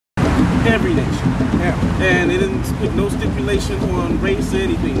every nation. Yeah. And it didn't put no stipulation on race or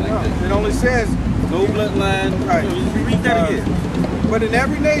anything like that. It only says no bloodline. Right. You read that again. But in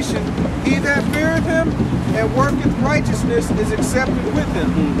every nation, he that feareth him and worketh righteousness is accepted with him.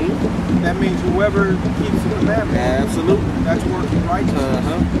 Mm-hmm. That means whoever keeps the commandments. Absolutely. That's working righteousness.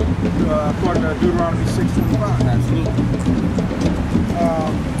 According to Deuteronomy 6:25. Absolutely.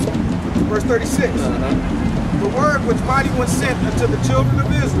 Verse 36. The word which Mighty One sent unto the children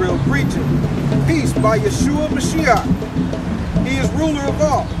of Israel, preaching peace by Yeshua Mashiach. He is ruler of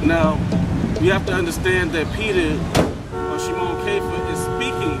all. Now, you have to understand that Peter, or Shimon Kepha, is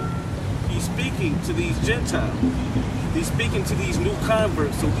speaking. He's speaking to these Gentiles. He's speaking to these new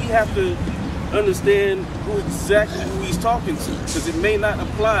converts. So we have to understand exactly who he's talking to, because it may not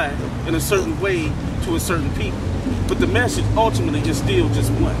apply in a certain way to a certain people. But the message ultimately is still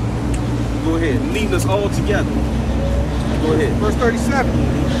just one. Go ahead, leading us all together. Go ahead. Verse 37.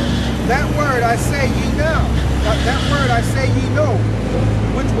 That word I say ye now, that word I say ye know,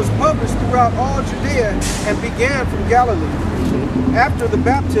 which was published throughout all Judea and began from Galilee, after the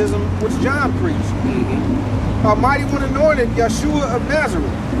baptism which John preached. Our Mighty One anointed Yeshua of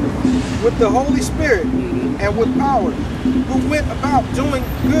Nazareth with the Holy Spirit and with power, who went about doing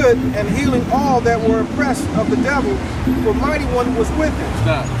good and healing all that were oppressed of the devil, for Mighty One was with him.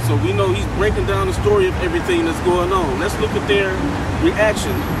 Stop. So we know he's breaking down the story of everything that's going on. Let's look at their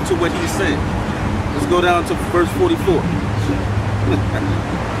reaction to what he's saying. Let's go down to verse 44.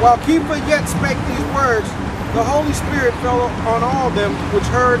 While Kepha yet spake these words, the Holy Spirit fell on all them which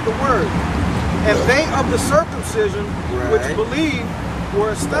heard the word. And they of the circumcision which believed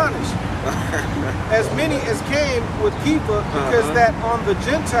were astonished. As many as came with Kepha, because that on the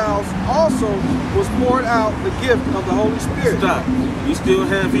Gentiles also was poured out the gift of the Holy Spirit. Stop. You still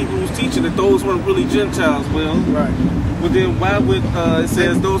have people who's teaching that those weren't really Gentiles. Well, right. But then why would it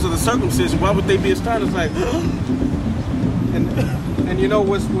says those are the circumcision? Why would they be astonished? Like, and you know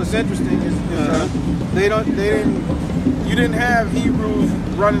what's interesting is you didn't have Hebrews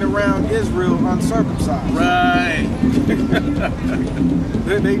running around Israel uncircumcised. Right.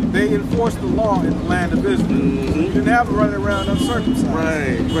 they enforced the law in the land of Israel. You didn't have them running around uncircumcised.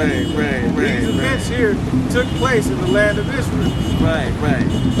 Right. These events here took place in the land of Israel. Right.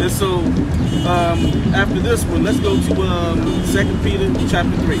 And so after this one, let's go to 2 Peter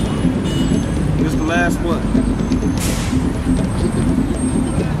chapter 3. This is the last one.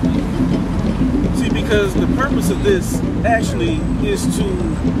 See, because the purpose of this actually is to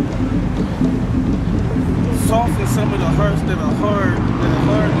soften some of the hearts that are hard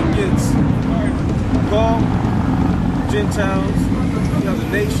against Paul, Gentiles, other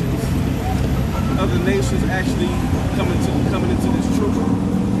nations actually coming into this truth.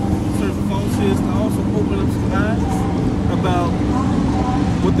 Certain falsehoods to also open up some eyes about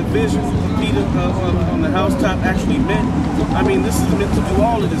what the vision of Peter on the housetop actually meant. I mean, this is meant to do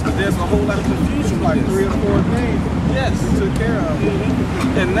all of this, but there's a whole lot of confusion with like this. 3 or 4 things. Yes. We took care of.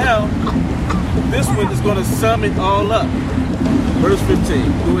 And now, this one is going to sum it all up. Verse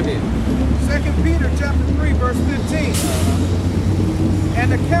 15. Go ahead. 2 Peter chapter 3, verse 15.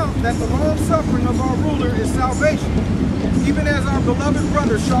 And account that the long suffering of our ruler is salvation, even as our beloved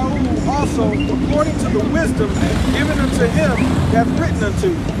brother Shaul also, according to the wisdom given unto him, hath written unto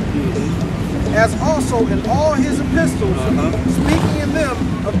you. As also in all his epistles, speaking in them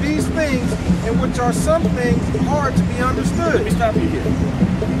of these things, in which are some things hard to be understood. Let me stop you here.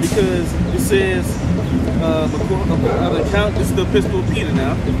 Because it says, on account, this is the epistle of Peter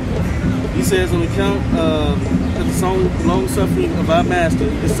now. He says, on account of the long suffering of our master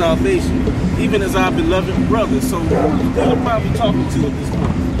is salvation, even as our beloved brother. So who are probably talking to at this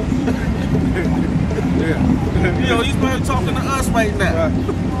point? You know, he's probably talking to us right now.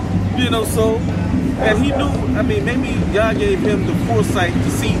 You know, so, and he knew, I mean, maybe God gave him the foresight to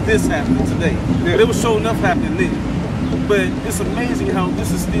see this happening today. But it was sure enough happening then. But it's amazing how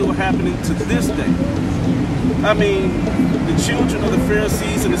this is still happening to this day. I mean, the children of the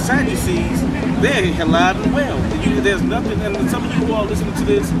Pharisees and the Sadducees, they're alive and well. There's nothing, and some of you who are listening to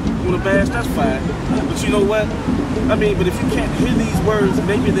this want to bash, that's fine. But you know what? I mean, but if you can't hear these words,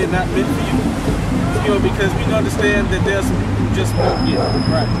 maybe they're not meant for you. You know, because we understand that there's some people who just won't get it.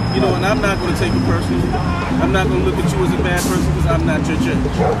 Right. You know, and I'm not going to take it personally. I'm not going to look at you as a bad person because I'm not your judge.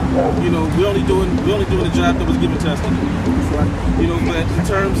 You know, we're only doing the job that was given to us to do. You know, but in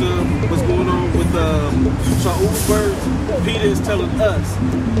terms of what's going on with Shaul's words, Peter is telling us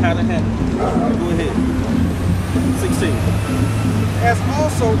how to handle it. Go ahead. 16. As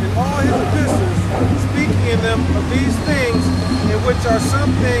also in all his epistles, speaking in them of these things, in which are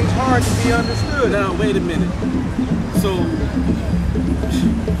some things hard to be understood. Now, wait a minute. So,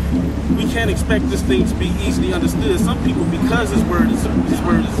 we can't expect this thing to be easily understood. Some people, because his words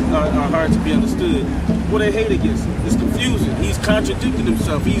are hard to be understood, well, they hate against him. It's confusing. He's contradicting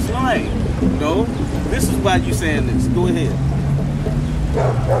himself. He's lying. No, this is why you're saying this. Go ahead.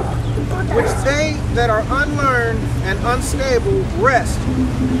 Which they that are unlearned and unstable rest,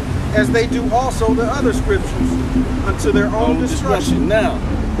 as they do also the other scriptures, unto their own destruction. Now,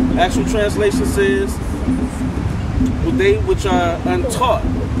 actual translation says, well, they which are untaught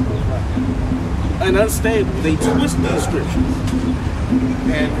and unstable, they twist these scriptures.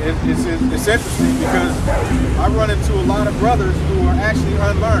 And it's interesting because I run into a lot of brothers who are actually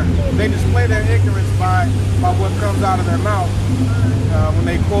unlearned. They display their ignorance by what comes out of their mouth when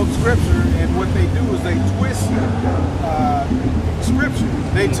they quote scripture, and what they do is they twist scripture.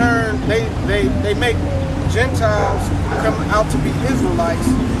 They make Gentiles come out to be Israelites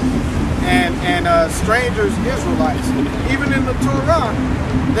and strangers Israelites. Even in the Torah,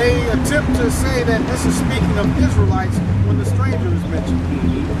 they attempt to say that this is speaking of Israelites when the stranger is mentioned.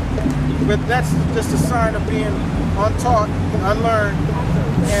 But that's just a sign of being untaught, unlearned,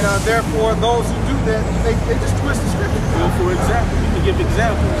 and therefore those who do that, they just twist the scripture. Well, for example, you can give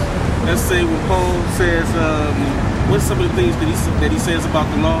examples. Let's say when Paul says, what's some of the things that he says about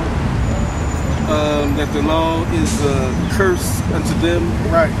the law? That the law is a curse unto them,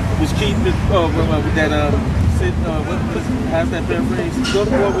 right? Which keep it. How's that paraphrase?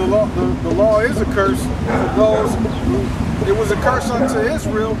 The law is a curse for those who. It was a curse unto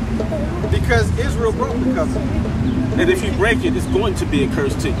Israel because Israel broke the covenant. And if you break it, it's going to be a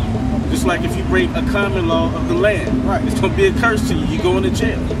curse to you. Just like if you break a common law of the land, right? It's going to be a curse to you. You go into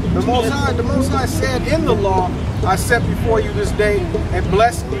jail. The Most High said in the law, "I set before you this day a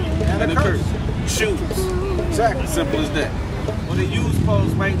blessing and a curse." Choose. Exactly. Simple as that. Well, they use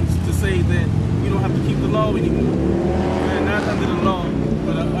Paul's writings to say that you don't have to keep the law anymore. They're not under the law,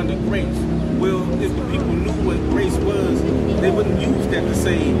 but under grace. Well, if the people knew what grace was, they wouldn't use that to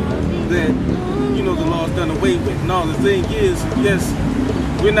say that, the law is done away with. No, the thing is, yes,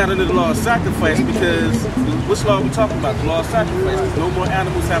 we're not under the law of sacrifice because, which law are we talking about? The law of sacrifice. No more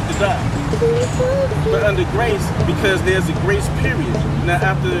animals have to die. But under grace, because there's a grace period. Now,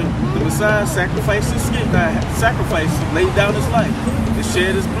 after the Messiah laid down his life and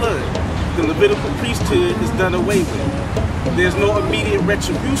shed his blood, the Levitical priesthood is done away with. There's no immediate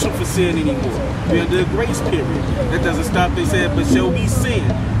retribution for sin anymore. We're under a grace period. That doesn't stop, they said, but shall we sin?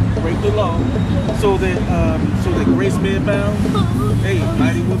 Break the law so that grace may abound? Hey,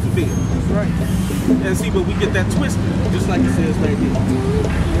 mighty will forbid. That's right. And see, but we get that twisted, just like it says right here.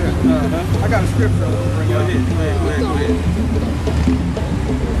 Yeah. I got a scripture. Go ahead.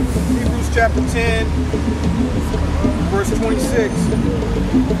 Hebrews chapter 10, verse 26.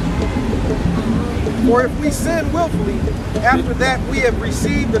 For if we sin willfully, after that we have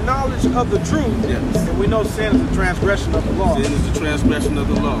received the knowledge of the truth, yes. And we know sin is the transgression of the law. Sin is the transgression of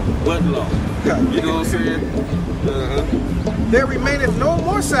the law. What law? You know what I'm saying? There remaineth no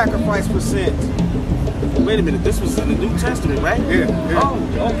more sacrifice for sins. Wait a minute, this was in the New Testament, right? Yeah.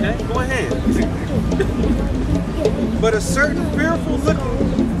 Oh, okay, go ahead. But a certain fearful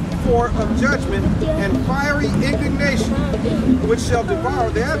looking for of judgment and fiery indignation, which shall devour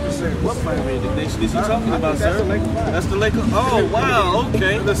the adversary. What fiery indignation is he talking about, sir? That's the lake of... Oh, wow,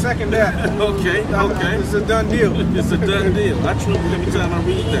 okay. The second death. Okay. It's a done deal. It's a done deal. I tremble every time I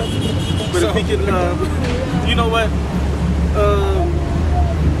read that. But if we can, you know what?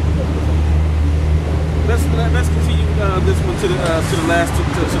 Let's continue this one to the last two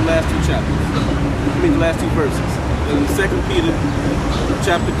chapters. I mean, the last two verses. In 2 Peter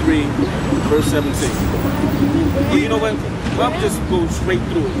chapter 3, verse 17. Well, you know what? Well, I'm just go straight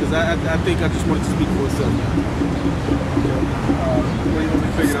through it because I think I just wanted to speak for itself. Where you want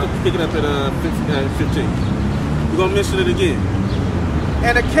me to pick it up at 15. We're going to mention it again.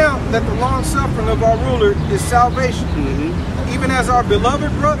 And account that the long suffering of our ruler is salvation. Even as our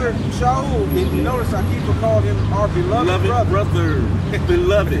beloved brother Shaul, if you notice I keep calling him our beloved brother.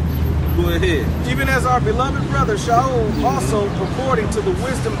 Beloved. Go ahead. Even as our beloved brother Shaul also, according to the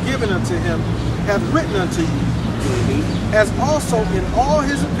wisdom given unto him, hath written unto you, as also in all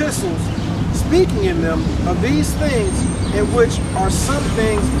his epistles, speaking in them of these things, in which are some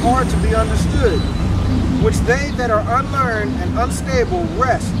things hard to be understood, which they that are unlearned and unstable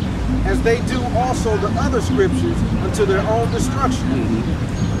rest, as they do also the other scriptures, unto their own destruction.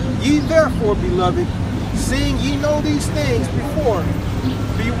 Ye therefore, beloved, seeing ye know these things before,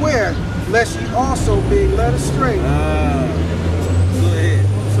 beware lest ye also being led astray. Go ahead.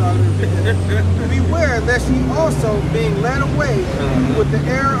 Beware lest ye also being led away with the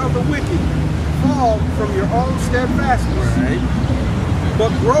error of the wicked fall from your own steadfastness. Right.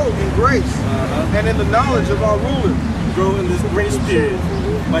 But grow in grace and in the knowledge of our ruler. Grow in this grace period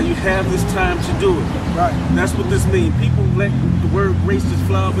while you have this time to do it. Right. That's what this means. People let the word grace just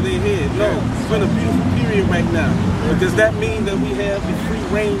fly over their head. No, we're in a beautiful period right now. But does that mean that we have the free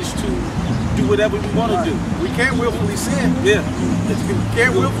range to do whatever we want to do? We can't willfully sin. Yeah. We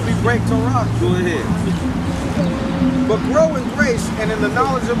can't willfully break Torah. Go ahead. But grow in grace and in the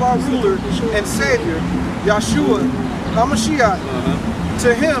knowledge of our ruler and Savior, Yeshua HaMashiach.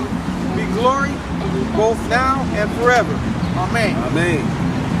 To him be glory both now and forever. Amen. Amen.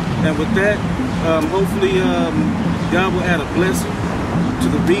 And with that, hopefully God will add a blessing to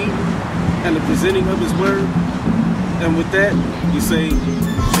the reading and the presenting of his word. And with that, we say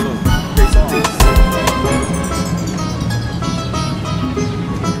shalom. Peace.